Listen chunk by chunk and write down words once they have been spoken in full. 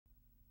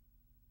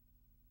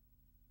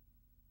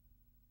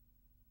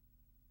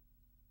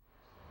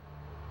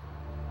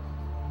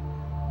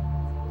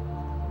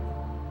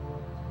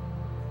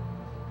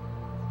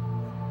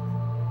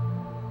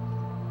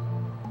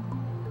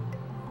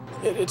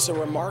It's a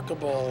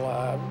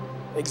remarkable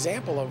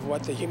example of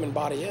what the human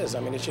body is. I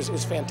mean,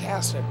 it's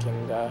fantastic,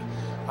 and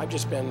I've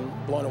just been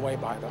blown away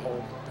by the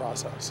whole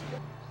process.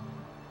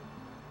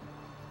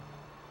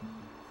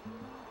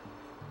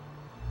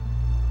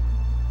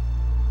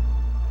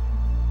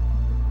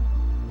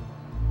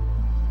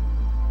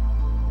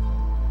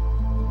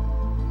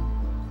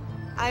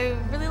 I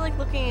really like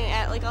looking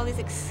at all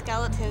these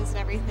skeletons and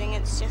everything.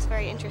 It's just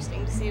very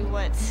interesting to see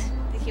what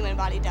the human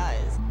body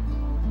does.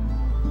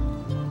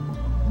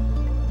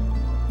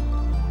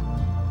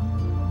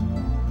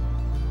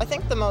 I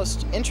think the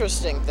most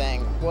interesting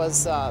thing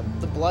was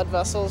the blood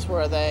vessels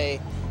where they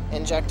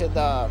injected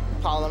the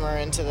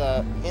polymer into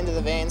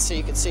the veins so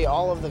you could see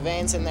all of the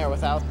veins in there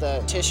without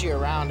the tissue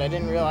around. I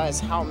didn't realize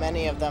how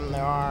many of them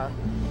there are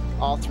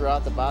all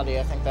throughout the body.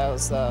 I think that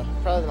was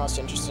probably the most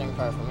interesting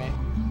part for me.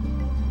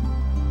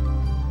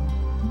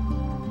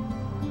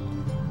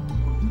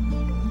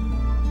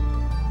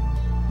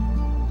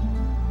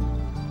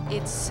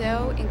 It's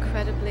so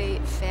incredibly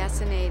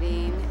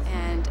fascinating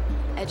and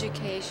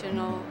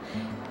educational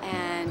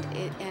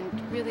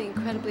and really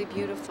incredibly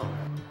beautiful.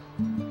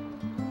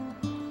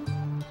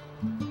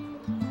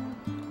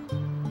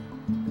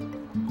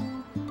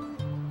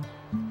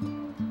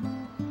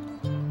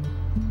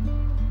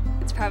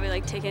 It's probably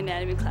like taking an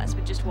anatomy class,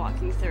 but just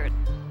walking through it.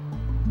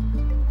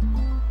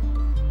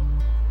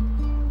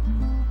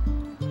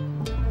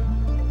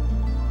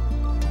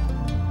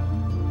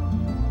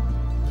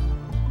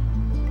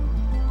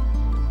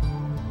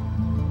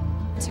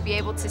 To be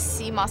able to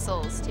see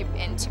muscles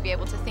and to be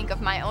able to think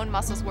of my own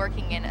muscles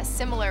working in a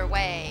similar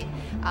way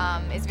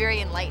is very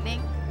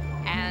enlightening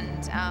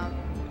and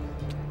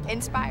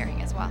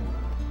inspiring as well.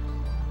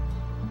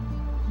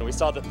 We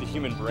saw that the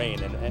human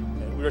brain,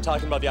 and we were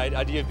talking about the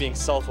idea of being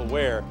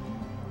self-aware,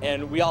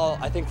 and we all,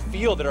 I think,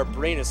 feel that our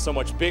brain is so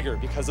much bigger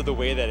because of the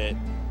way that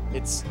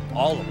it's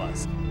all of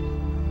us.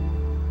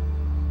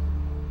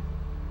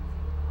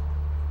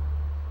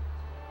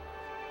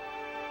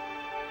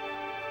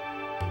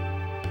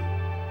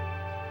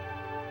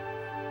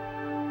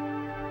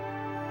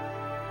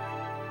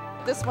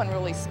 This one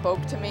really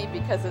spoke to me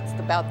because it's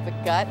about the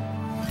gut.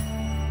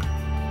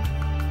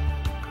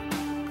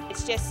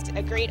 It's just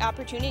a great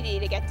opportunity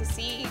to get to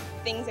see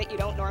things that you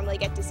don't normally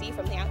get to see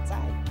from the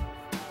outside.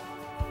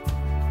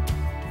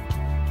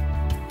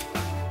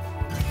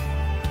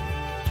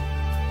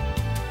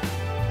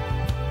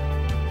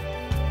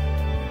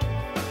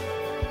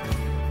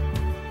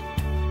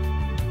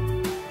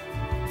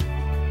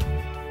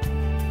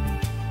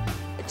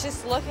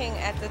 Just looking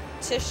at the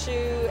tissue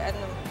and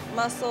the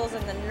muscles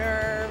and the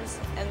nerves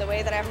and the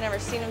way that I've never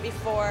seen them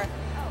before,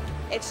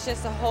 it's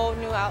just a whole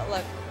new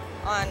outlook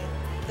on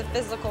the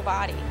physical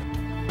body.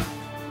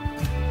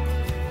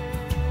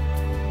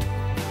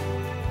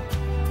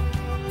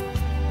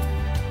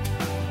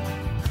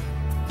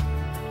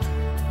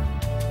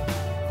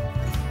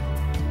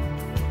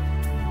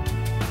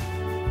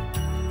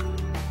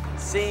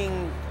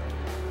 Seeing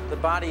the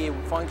body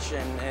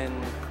function and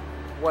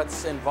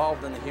what's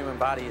involved in the human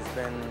body has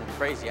been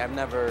crazy. I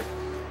never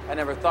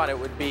thought it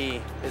would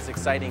be as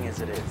exciting as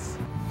it is.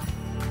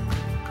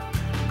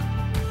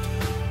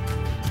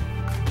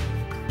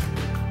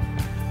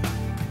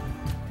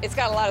 It's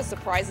got a lot of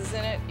surprises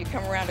in it. You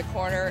come around a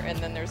corner and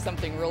then there's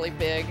something really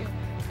big,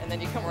 and then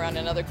you come around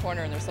another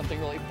corner and there's something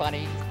really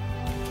funny.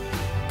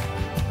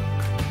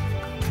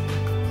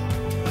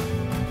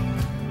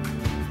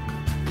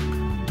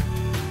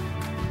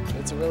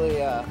 It's a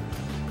really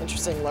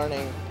interesting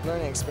learning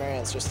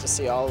experience just to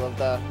see all of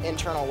the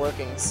internal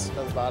workings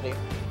of the body.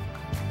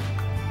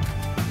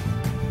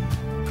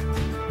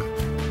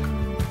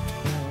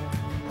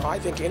 I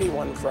think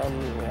anyone from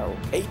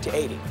 8 to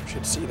 80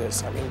 should see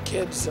this. I mean,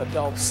 kids,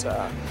 adults,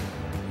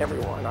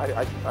 everyone.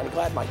 I'm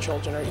glad my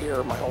children are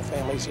here, my whole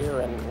family's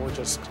here, and we're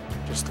just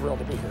thrilled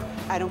to be here.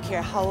 I don't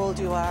care how old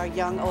you are,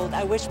 young, old.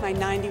 I wish my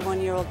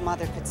 91-year-old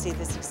mother could see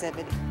this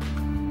exhibit.